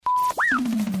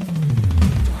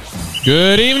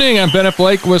Good evening. I'm Bennett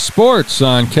Blake with sports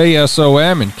on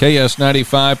KSOM and KS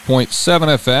 95.7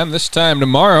 FM. This time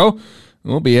tomorrow,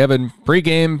 we'll be having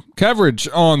pregame coverage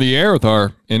on the air with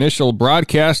our initial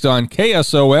broadcast on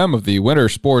KSOM of the winter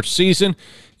sports season.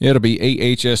 It'll be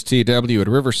AHSTW at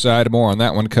Riverside. More on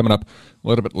that one coming up a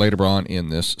little bit later on in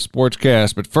this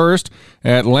sportscast. But first,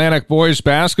 Atlantic boys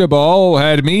basketball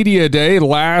had media day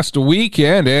last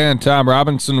weekend, and Tom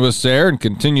Robinson was there and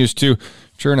continues to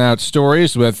churn out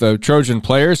stories with Trojan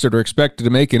players that are expected to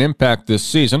make an impact this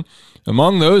season.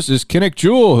 Among those is Kinnick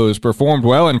Jewell, who has performed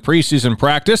well in preseason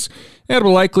practice and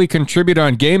will likely contribute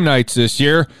on game nights this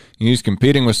year. He's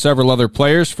competing with several other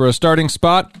players for a starting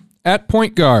spot at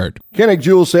point guard. Kinnick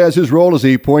Jewell says his role as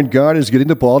a point guard is getting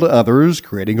the ball to others,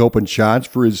 creating open shots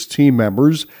for his team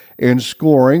members, and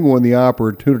scoring when the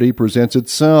opportunity presents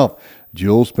itself.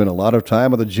 Jewell spent a lot of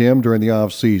time at the gym during the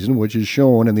offseason, which is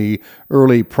shown in the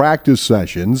early practice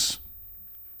sessions.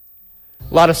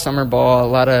 A lot of summer ball, a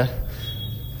lot of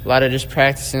just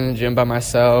practicing in the gym by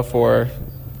myself or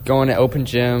going to open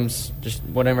gyms, just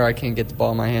whenever I can get the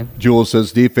ball in my hand. Jewell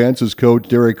says defense is Coach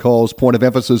Derek Hall's point of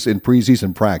emphasis in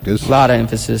preseason practice. A lot of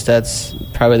emphasis. That's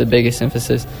probably the biggest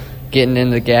emphasis. Getting in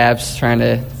the gaps, trying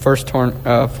to force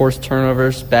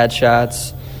turnovers, bad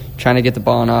shots, trying to get the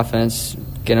ball in offense,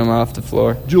 get them off the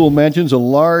floor. Jewell mentions a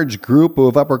large group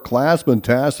of upperclassmen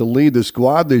tasked to lead the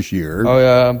squad this year.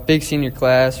 Big senior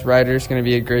class. Ryder's going to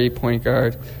be a great point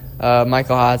guard.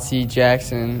 Michael Hotsey,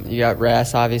 Jackson, you got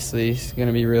Rass, obviously. He's going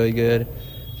to be really good.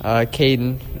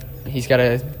 Caden, he's got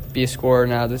to be a scorer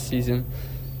now this season.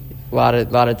 A lot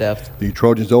of depth. The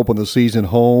Trojans open the season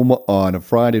home on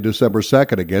Friday, December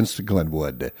 2nd against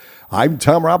Glenwood. I'm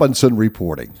Tom Robinson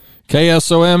reporting.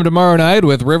 KSOM tomorrow night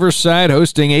with Riverside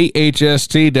hosting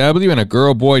AHSTW in a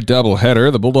girl-boy doubleheader.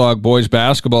 The Bulldog boys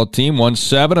basketball team won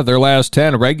 7 of their last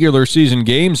 10 regular season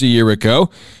games a year ago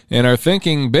and are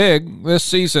thinking big this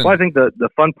season. Well, I think the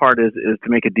fun part is to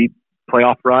make a deep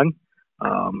playoff run.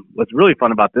 What's really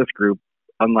fun about this group,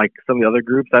 unlike some of the other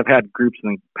groups, I've had groups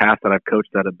in the past that I've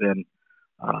coached that have been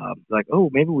like, oh,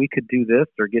 maybe we could do this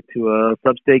or get to a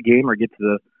sub-state game or get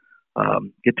to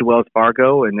Wells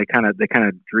Fargo, and they kind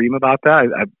of dream about that.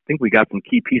 I think we got some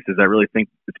key pieces I really think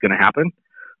it's going to happen.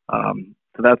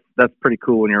 So that's pretty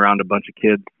cool when you're around a bunch of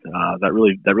kids that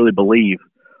really believe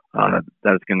that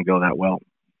it's going to go that well.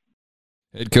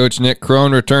 Head coach Nick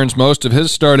Crone returns most of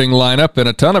his starting lineup and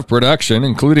a ton of production,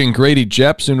 including Grady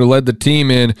Jepson, who led the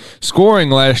team in scoring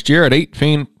last year at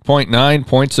 18.9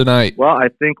 points a night. Well, I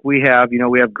think we have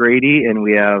Grady, and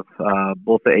we have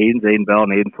both the Aiden Bell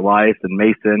and Aiden Solias and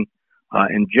Mason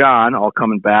and John all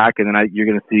coming back, and then you're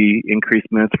going to see increased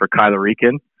minutes for Kyler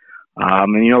Reekin.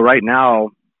 And right now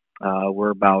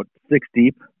we're about 6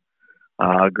 deep.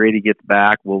 Grady gets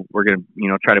back. We're going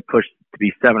to try to push to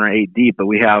be 7 or 8 deep, but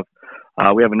we have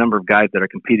a number of guys that are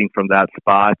competing from that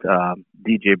spot.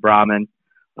 DJ Brahman,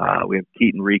 we have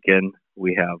Keaton Reekin,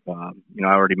 we have I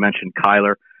already mentioned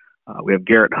Kyler. We have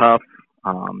Garrett Huff,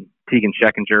 Tegan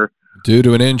Scheckinger. Due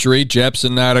to an injury,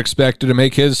 Jepson not expected to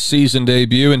make his season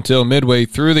debut until midway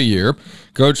through the year.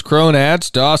 Coach Crone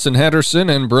adds Dawson Henderson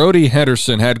and Brody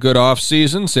Henderson had good off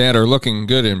seasons and are looking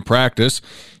good in practice.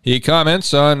 He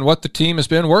comments on what the team has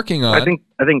been working on. I think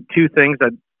 2 things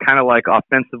that kind of like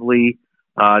offensively,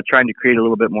 trying to create a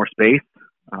little bit more space,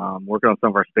 working on some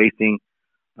of our spacing,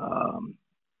 kind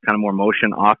of more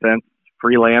motion offense,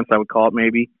 freelance I would call it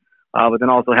maybe. But then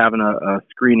also having a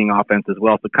screening offense as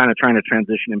well. So kind of trying to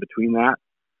transition in between that.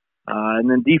 And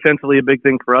then defensively, a big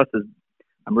thing for us is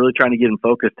I'm really trying to get in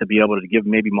focus to be able to give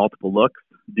maybe multiple looks,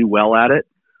 do well at it.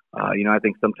 I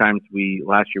think sometimes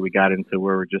last year we got into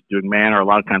where we're just doing man, or a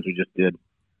lot of times we just did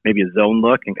maybe a zone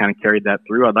look and kind of carried that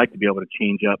through. I'd like to be able to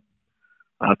change up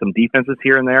some defenses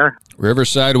here and there.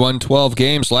 Riverside won 12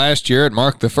 games last year. It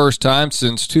marked the first time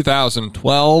since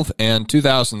 2012 and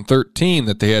 2013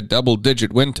 that they had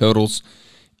double-digit win totals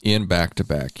in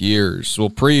back-to-back years.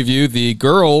 We'll preview the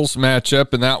girls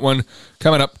matchup in that one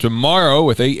coming up tomorrow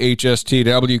with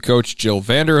AHSTW coach Jill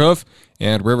Vanderhoof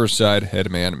and Riverside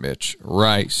head man Mitch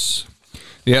Rice.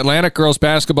 The Atlantic girls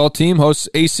basketball team hosts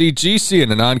ACGC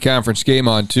in a non-conference game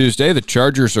on Tuesday. The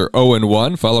Chargers are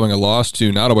 0-1 following a loss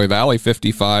to Nottoway Valley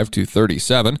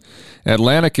 55-37.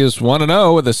 Atlantic is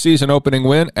 1-0 with a season-opening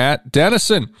win at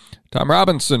Denison. Tom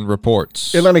Robinson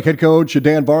reports. Atlantic head coach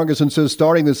Dan Vargason says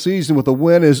starting the season with a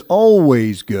win is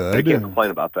always good. I can't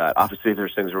complain about that. Obviously,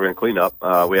 there's things we're going to clean up.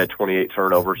 We had 28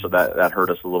 turnovers, so that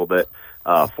hurt us a little bit.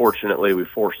 Fortunately, we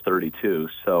forced 32,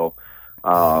 so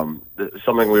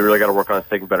Something we really got to work on is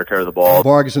taking better care of the ball.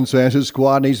 Vargason says his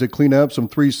squad needs to clean up some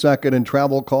 3-second and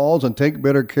travel calls and take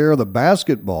better care of the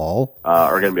basketball.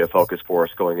 Are going to be a focus for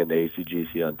us going into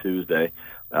ACGC on Tuesday.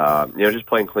 Just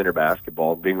playing cleaner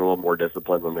basketball, being a little more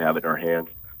disciplined when we have it in our hands.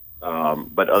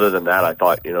 But other than that, I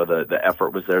thought, the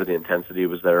effort was there, the intensity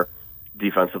was there.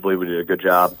 Defensively, we did a good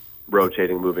job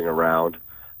rotating, moving around.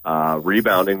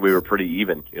 Rebounding, we were pretty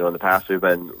even. In the past, we've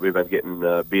been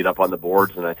getting beat up on the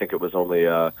boards, and I think it was only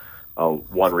a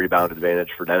one rebound advantage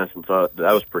for Denison, so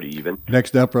that was pretty even.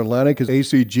 Next up for Atlantic is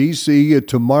ACGC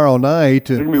tomorrow night.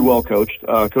 They're going to be well coached.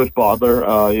 Coach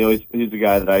Bodler, he's a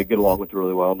guy that I get along with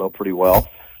really well, know pretty well.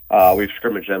 We've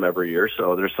scrimmaged them every year,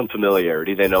 so there's some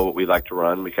familiarity. They know what we like to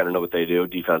run. We kind of know what they do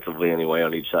defensively anyway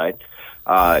on each side.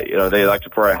 They like to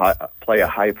play a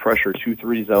high-pressure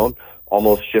 2-3 zone,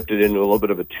 almost shifted into a little bit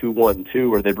of a 2-1-2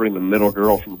 where they bring the middle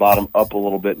girl from bottom up a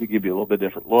little bit to give you a little bit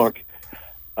different look.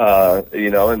 And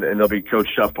they'll be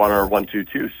coached up on our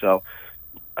 1-2-2. So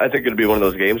I think it'll be one of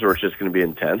those games where it's just going to be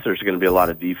intense. There's going to be a lot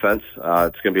of defense. It's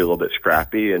going to be a little bit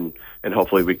scrappy, and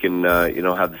hopefully we can,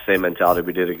 have the same mentality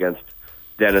we did against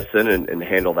Denison and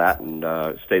handle that and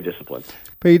stay disciplined.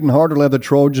 Peyton Harder led the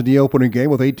Trojans in the opening game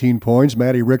with 18 points.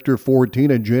 Maddie Richter,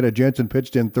 14, and Jada Jensen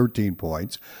pitched in 13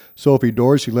 points. Sophie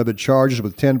Dorsey led the Chargers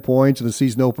with 10 points in the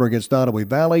season opener against Nottoway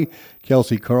Valley.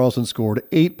 Kelsey Carlson scored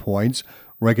 8 points.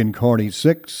 Regan Carney,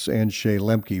 6, and Shay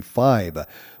Lemke, 5.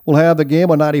 We'll have the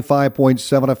game on 95.7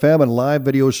 FM and live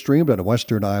video streamed at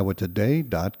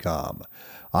westerniowatoday.com.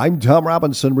 I'm Tom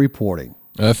Robinson reporting.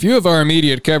 A few of our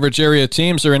immediate coverage area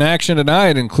teams are in action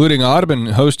tonight, including Audubon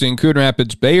hosting Coon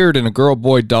Rapids Bayard in a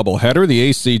girl-boy doubleheader.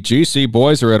 The ACGC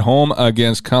boys are at home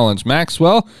against Collins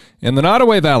Maxwell, and the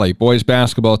Nottoway Valley boys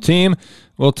basketball team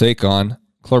will take on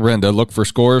Clarinda. Look for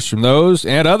scores from those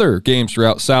and other games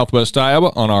throughout Southwest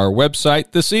Iowa on our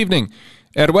website this evening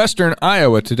at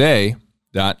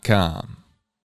westerniowatoday.com.